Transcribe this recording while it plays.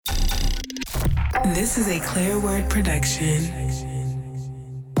This is a Clear Word production.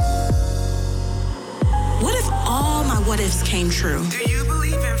 What if all my what ifs came true? Do you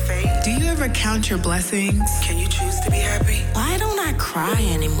believe in fate? Do you ever count your blessings? Can you choose to be happy? Why don't I cry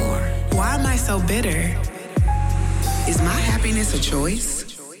anymore? Why am I so bitter? Is my happiness a choice?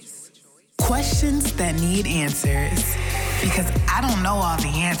 Questions that need answers. Because I don't know all the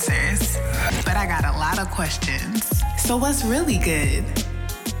answers, but I got a lot of questions. So what's really good?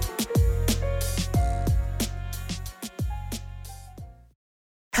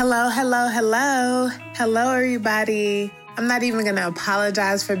 Hello, everybody. I'm not even gonna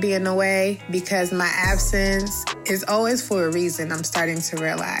apologize for being away because my absence is always for a reason, I'm starting to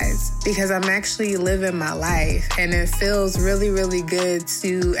realize. Because I'm actually living my life and it feels really, really good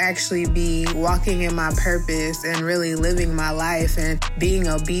to actually be walking in my purpose and really living my life and being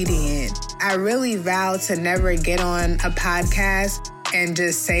obedient. I really vow to never get on a podcast and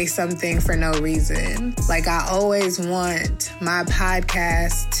just say something for no reason. Like, I always want my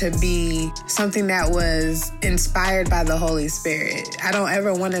podcast to be something that was inspired by the Holy Spirit. I don't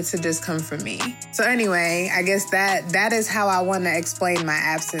ever want it to just come from me. So anyway, I guess that is how I want to explain my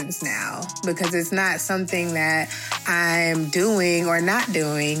absence now, because it's not something that I'm doing or not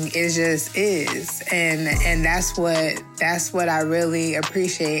doing. It just is. And that's what I really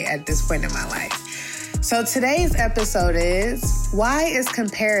appreciate at this point in my life. So today's episode is, why is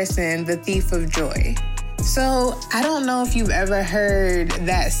comparison the thief of joy? So I don't know if you've ever heard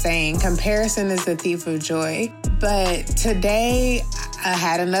that saying, comparison is the thief of joy, but today I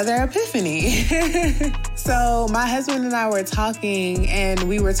had another epiphany. So my husband and I were talking, and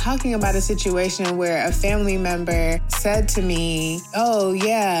we were talking about a situation where a family member said to me, oh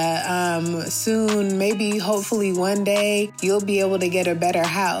yeah, soon, maybe hopefully one day, you'll be able to get a better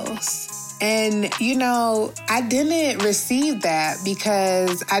house. And, I didn't receive that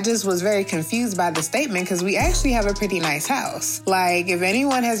because I just was very confused by the statement, because we actually have a pretty nice house. Like, if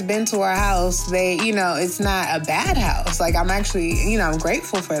anyone has been to our house, it's not a bad house. Like, I'm actually, I'm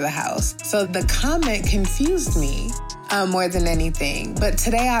grateful for the house. So the comment confused me more than anything. But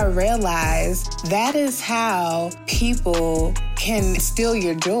today I realized that is how people can steal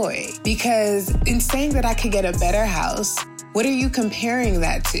your joy. Because in saying that I could get a better house, what are you comparing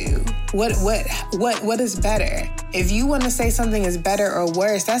that to? What is better? If you want to say something is better or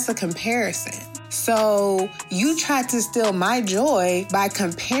worse, that's a comparison. So you tried to steal my joy by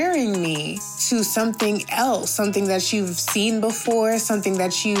comparing me to something else, something that you've seen before, something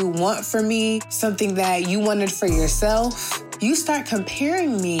that you want for me, something that you wanted for yourself. You start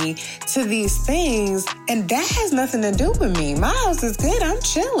comparing me to these things, and that has nothing to do with me. My house is good. I'm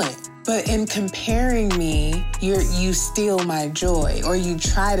chilling. But in comparing me, you steal my joy, or you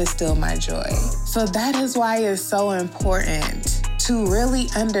try to steal my joy. So that is why it's so important to really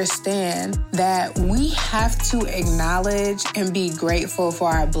understand that we have to acknowledge and be grateful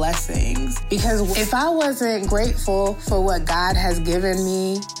for our blessings. Because if I wasn't grateful for what God has given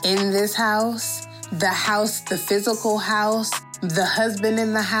me in this house, the physical house, the husband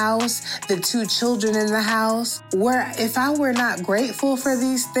in the house, the 2 children in the house, if I were not grateful for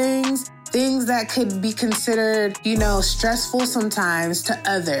these things that could be considered, stressful sometimes to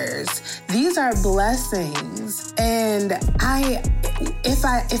others, these are blessings. And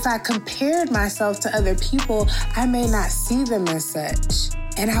if I compared myself to other people, I may not see them as such,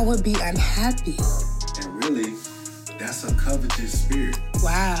 and I would be unhappy. And really, that's a covetous spirit.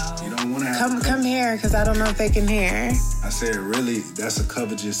 Wow. You don't want to have come here, because I don't know if they can hear. I said, really, that's a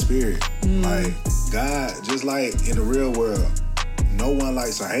covetous spirit. Like, God, just like in the real world, no one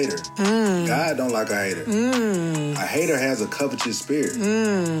likes a hater. God don't like a hater. A hater has a covetous spirit.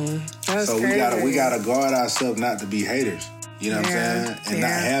 So we gotta guard ourselves not to be haters. You know what I'm saying? And not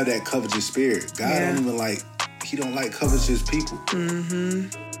have that covetous spirit. God he don't like covetous people.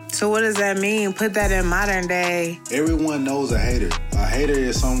 So what does that mean? Put that in modern day. Everyone knows a hater. A hater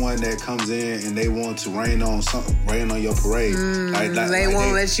is someone that comes in and they want to rain on your parade. They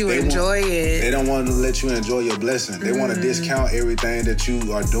won't let you enjoy it. They don't want to let you enjoy your blessing. They want to discount everything that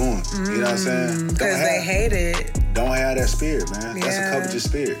you are doing. You know what I'm saying? Because they hate it. Don't have that spirit, man. That's a covetous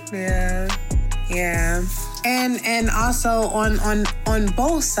spirit. Yeah. And also on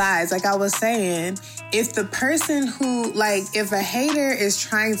both sides, like I was saying, if the person who, if a hater is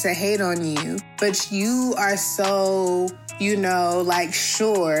trying to hate on you, but you are so,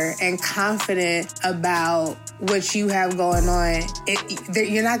 sure and confident about what you have going on,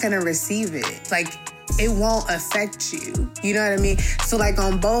 you're not going to receive it. It won't affect you. You know what I mean? So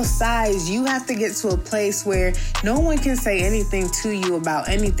on both sides, you have to get to a place where no one can say anything to you about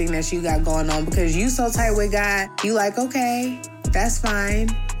anything that you got going on, because you so tight with God, you okay, that's fine.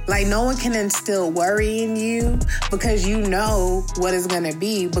 Like, no one can instill worry in you because you know what it's going to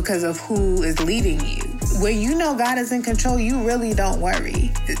be because of who is leading you. When you know God is in control, you really don't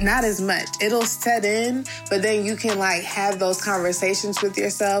worry. Not as much. It'll set in, but then you can, like, have those conversations with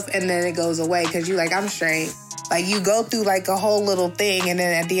yourself, and then it goes away because you're like, I'm straight. Like, you go through, like, a whole little thing, and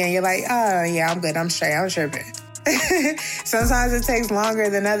then at the end, you're like, oh, yeah, I'm good. I'm straight. I'm tripping. Sometimes it takes longer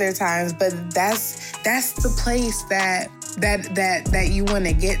than other times, but that's the place that you want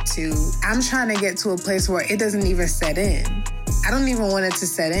to get to. I'm trying to get to a place where it doesn't even set in. I don't even want it to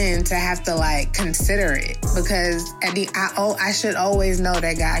set in to have to, like, consider it, because I should always know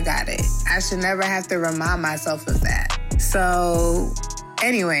that God got it. I should never have to remind myself of that. So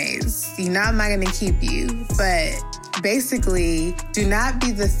anyways, I'm not going to keep you, but basically, do not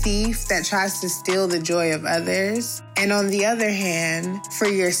be the thief that tries to steal the joy of others. And on the other hand, for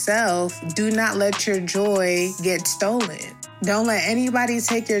yourself, do not let your joy get stolen. Don't let anybody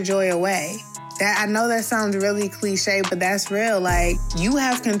take your joy away. I know that sounds really cliche, but that's real. Like, you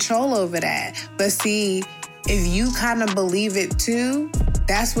have control over that. But see, if you kind of believe it too,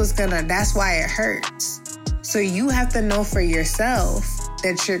 that's why it hurts. So you have to know for yourself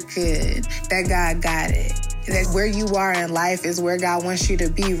that you're good, that God got it. That where you are in life is where God wants you to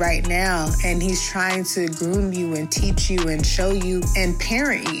be right now. And he's trying to groom you and teach you and show you and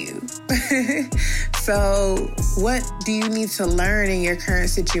parent you. So what do you need to learn in your current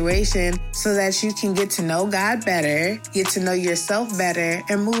situation so that you can get to know God better, get to know yourself better,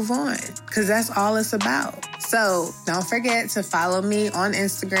 and move on? Because that's all it's about. So don't forget to follow me on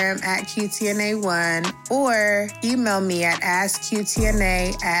Instagram at QTNA1 or email me at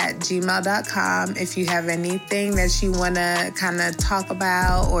askqtna@gmail.com if you have anything that you want to kind of talk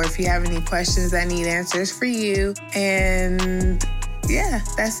about, or if you have any questions that need answers for you. And yeah,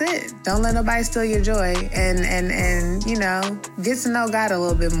 that's it. Don't let nobody steal your joy, and get to know God a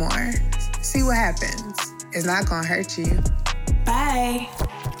little bit more. See what happens. It's not going to hurt you. Bye.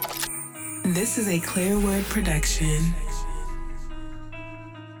 This is a Clear Word production.